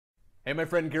Hey, my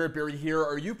friend Garrett here.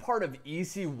 Are you part of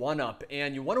Easy One-Up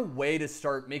and you want a way to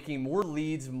start making more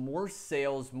leads, more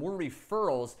sales, more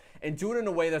referrals, and do it in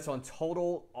a way that's on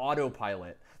total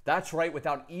autopilot? That's right,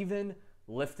 without even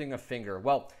lifting a finger.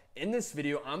 Well, in this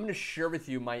video, I'm going to share with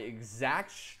you my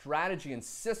exact strategy and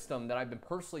system that I've been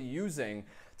personally using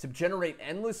to generate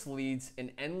endless leads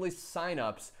and endless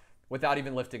signups without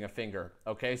even lifting a finger.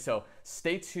 Okay, so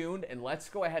stay tuned and let's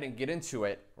go ahead and get into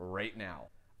it right now.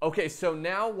 Okay, so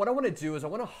now what I want to do is I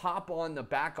want to hop on the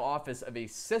back office of a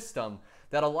system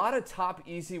that a lot of top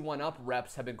Easy One-Up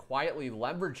reps have been quietly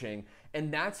leveraging,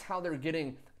 and that's how they're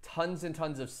getting tons and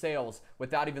tons of sales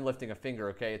without even lifting a finger,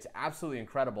 okay? It's absolutely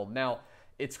incredible. Now,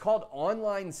 it's called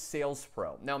Online Sales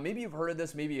Pro. Now, maybe you've heard of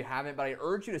this, maybe you haven't, but I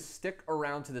urge you to stick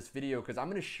around to this video because I'm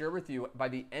going to share with you by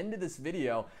the end of this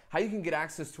video how you can get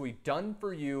access to a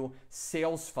done-for-you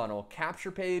sales funnel,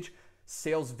 capture page,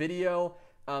 sales video,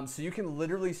 so you can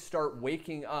literally start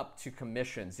waking up to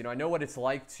commissions. You know, I know what it's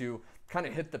like to kind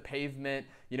of hit the pavement,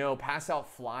 you know, pass out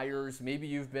flyers. Maybe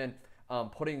you've been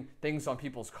putting things on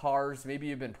people's cars. Maybe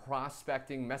you've been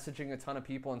prospecting, messaging a ton of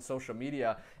people on social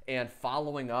media and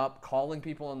following up, calling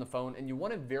people on the phone, and you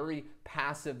want a very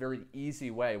passive, very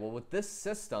easy way. Well, with this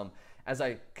system, as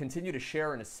I continue to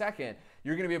share in a second,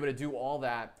 you're going to be able to do all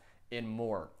that and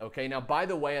more. Okay, now by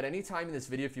the way, at any time in this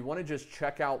video, if you want to just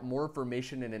check out more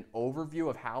information and an overview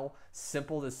of how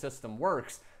simple this system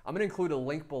works, I'm going to include a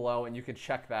link below and you can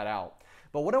check that out.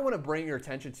 But what I want to bring your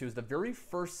attention to is the very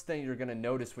first thing you're going to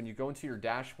notice when you go into your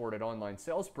dashboard at Online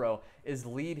Sales Pro is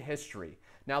lead history.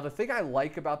 Now, the thing I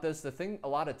like about this, the thing a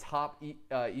lot of top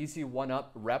Easy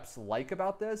One-Up reps like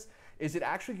about this is it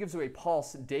actually gives you a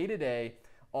pulse day to day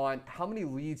on how many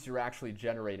leads you're actually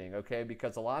generating, okay?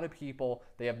 Because a lot of people,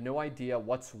 they have no idea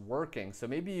what's working. So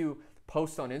maybe you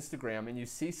post on Instagram and you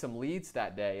see some leads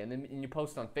that day, and then you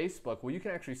post on Facebook. Well, you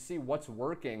can actually see what's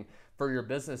working for your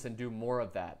business and do more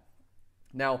of that.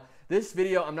 Now, this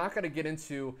video, I'm not going to get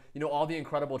into, you know, all the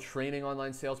incredible training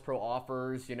Online Sales Pro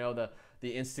offers, you know, the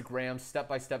Instagram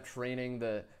step-by-step training,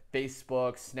 the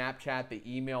Facebook, Snapchat, the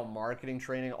email marketing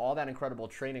training, all that incredible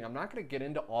training. I'm not going to get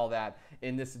into all that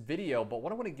in this video, but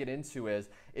what I want to get into is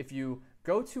if you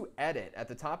go to edit at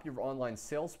the top of your Online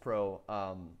Sales Pro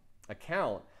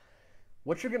account,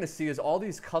 what you're going to see is all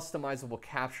these customizable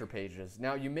capture pages.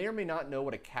 Now, you may or may not know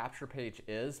what a capture page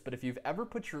is, but if you've ever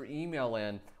put your email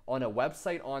in on a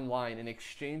website online in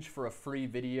exchange for a free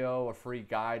video, a free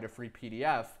guide, a free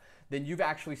PDF, then you've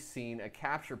actually seen a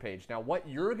capture page. Now, what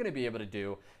you're going to be able to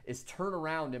do is turn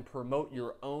around and promote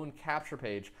your own capture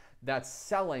page that's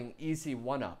selling Easy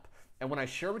One-Up. And when I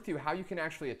share with you how you can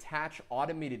actually attach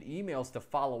automated emails to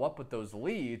follow up with those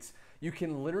leads, you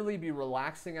can literally be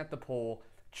relaxing at the pool,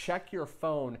 check your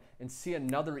phone, and see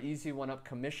another Easy One-Up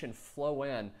commission flow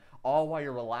in, all while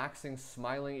you're relaxing,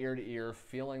 smiling ear to ear,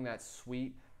 feeling that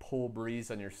sweet pool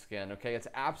breeze on your skin, okay? It's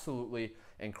absolutely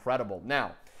incredible.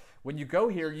 Now, when you go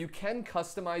here, you can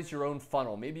customize your own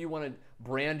funnel. Maybe you want to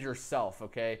brand yourself,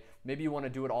 okay? Maybe you want to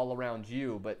do it all around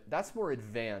you, but that's more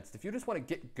advanced. If you just want to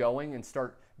get going and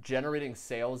start generating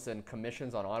sales and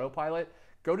commissions on autopilot,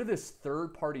 go to this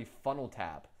third-party funnel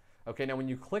tab. Okay, now when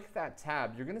you click that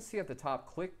tab, you're going to see at the top,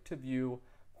 click to view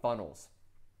funnels.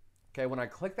 Okay, when I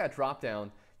click that drop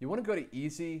down, you want to go to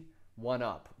Easy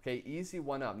One-Up. Okay, Easy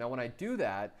One-Up. Now when I do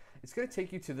that, it's going to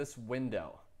take you to this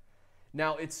window.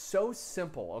 Now, it's so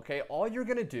simple, okay? All you're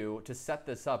going to do to set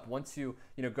this up, once you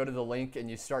go to the link and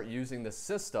you start using the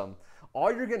system,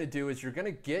 all you're going to do is you're going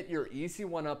to get your Easy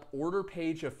One-Up order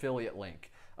page affiliate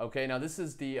link. Okay, now this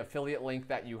is the affiliate link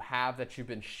that you have that you've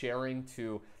been sharing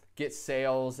to get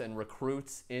sales and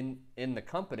recruits in the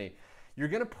company. You're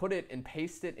going to put it and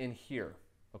paste it in here,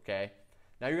 okay?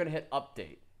 Now you're going to hit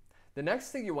update. The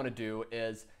next thing you want to do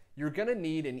is you're going to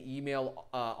need an email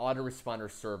autoresponder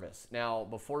service. Now,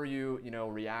 before you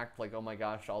react like, oh my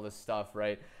gosh, all this stuff,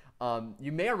 right?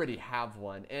 You may already have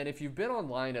one. And if you've been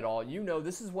online at all, you know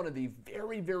this is one of the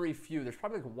very, very few. There's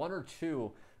probably like one or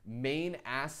two main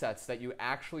assets that you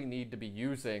actually need to be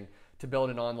using to build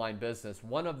an online business.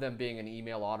 One of them being an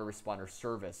email autoresponder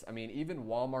service. I mean, even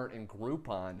Walmart and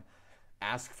Groupon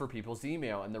ask for people's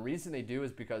email. And the reason they do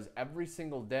is because every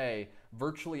single day,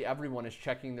 virtually everyone is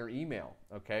checking their email,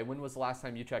 okay? When was the last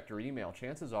time you checked your email?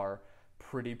 Chances are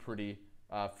pretty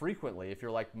frequently if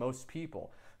you're like most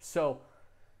people. So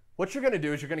what you're gonna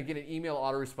do is you're gonna get an email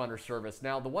autoresponder service.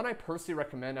 Now, the one I personally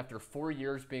recommend after 4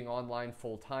 years being online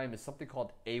full-time is something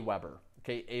called Aweber.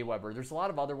 Okay, AWeber. There's a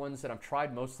lot of other ones that I've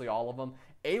tried, mostly all of them.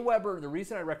 AWeber, the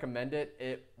reason I recommend it,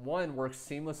 it one, works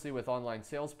seamlessly with Online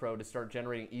Sales Pro to start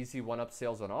generating easy one-up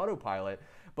sales on autopilot,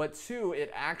 but two,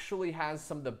 it actually has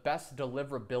some of the best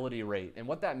deliverability rate. And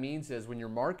what that means is when you're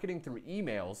marketing through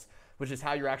emails, which is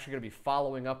how you're actually going to be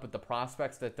following up with the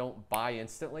prospects that don't buy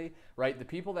instantly, right? The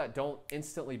people that don't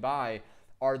instantly buy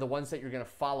are the ones that you're going to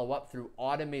follow up through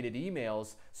automated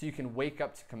emails so you can wake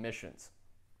up to commissions.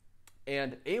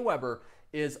 And AWeber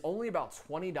is only about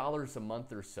 $20 a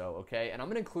month or so, okay? And I'm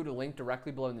gonna include a link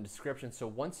directly below in the description. So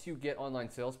once you get Online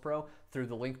Sales Pro through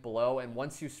the link below, and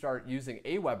once you start using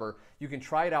AWeber, you can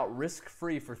try it out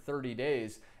risk-free for 30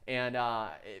 days and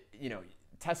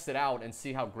test it out and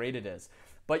see how great it is.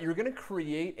 But you're gonna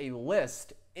create a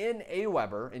list in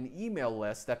AWeber, an email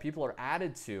list that people are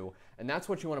added to, and that's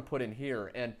what you wanna put in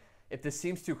here. And if this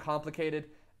seems too complicated,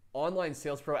 Online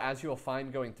Sales Pro, as you'll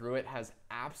find going through it, has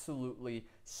absolutely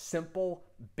simple,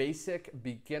 basic,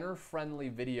 beginner-friendly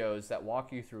videos that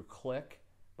walk you through click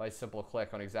by simple click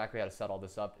on exactly how to set all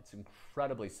this up. It's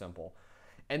incredibly simple.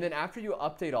 And then after you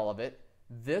update all of it,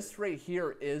 this right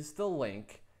here is the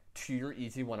link to your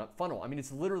easy one-up funnel. I mean,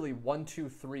 it's literally 1, 2,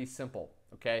 3 simple,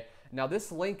 okay? Now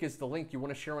this link is the link you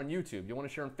wanna share on YouTube, you wanna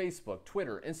share on Facebook,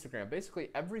 Twitter, Instagram, basically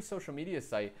every social media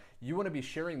site, you wanna be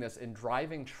sharing this and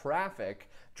driving traffic,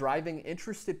 driving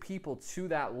interested people to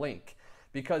that link.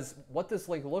 Because what this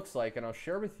link looks like, and I'll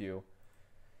share with you,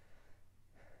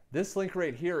 this link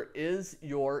right here is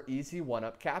your easy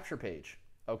one-up capture page.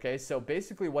 Okay, so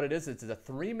basically what it is, it's a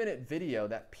 3-minute video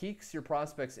that piques your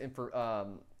prospects'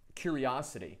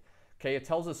 curiosity. Okay, it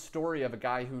tells a story of a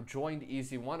guy who joined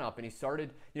Easy One-Up and he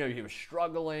started, he was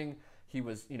struggling, he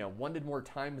was, wanted more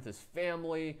time with his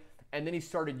family, and then he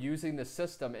started using the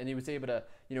system and he was able to,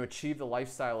 achieve the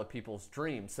lifestyle of people's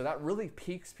dreams. So that really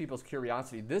piques people's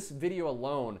curiosity. This video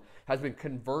alone has been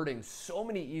converting so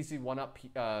many Easy One-Up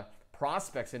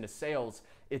prospects into sales.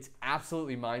 It's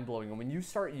absolutely mind-blowing. And when you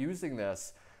start using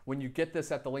this, when you get this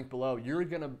at the link below, you're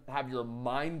gonna have your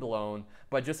mind blown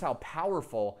by just how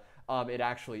powerful it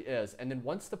actually is. And then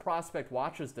once the prospect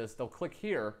watches this, they'll click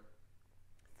here,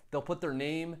 they'll put their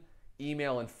name,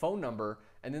 email, and phone number,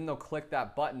 and then they'll click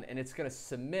that button and it's gonna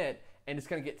submit and it's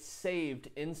gonna get saved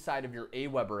inside of your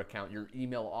AWeber account, your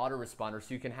email autoresponder,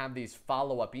 so you can have these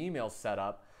follow-up emails set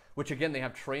up, which again, they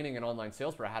have training in Online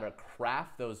Sales Pro how to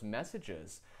craft those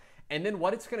messages. And then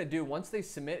what it's gonna do, once they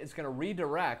submit, it's gonna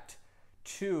redirect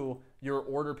to your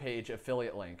order page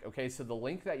affiliate link. Okay, so the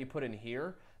link that you put in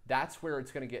here, that's where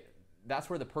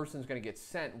the person's gonna get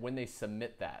sent when they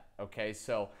submit that. Okay,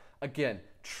 so again,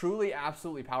 truly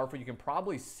absolutely powerful. You can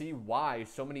probably see why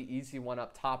so many Easy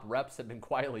One-Up top reps have been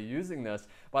quietly using this,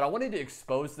 but I wanted to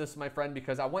expose this, my friend,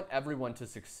 because I want everyone to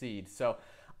succeed. So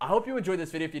I hope you enjoyed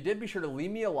this video. If you did, be sure to leave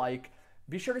me a like.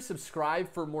 Be sure to subscribe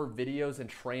for more videos and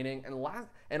training,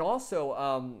 and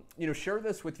also share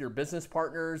this with your business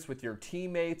partners, with your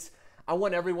teammates. I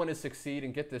want everyone to succeed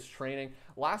and get this training.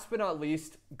 Last but not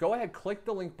least, go ahead, click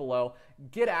the link below,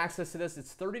 get access to this.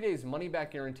 It's 30 days money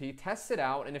back guarantee. Test it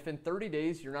out, and if in 30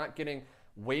 days you're not getting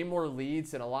way more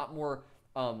leads and a lot more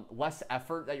less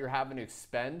effort that you're having to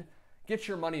expend, get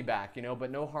your money back,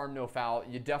 but no harm, no foul.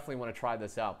 You definitely want to try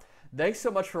this out. Thanks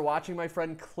so much for watching, my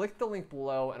friend. Click the link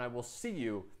below, and I will see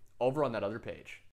you over on that other page.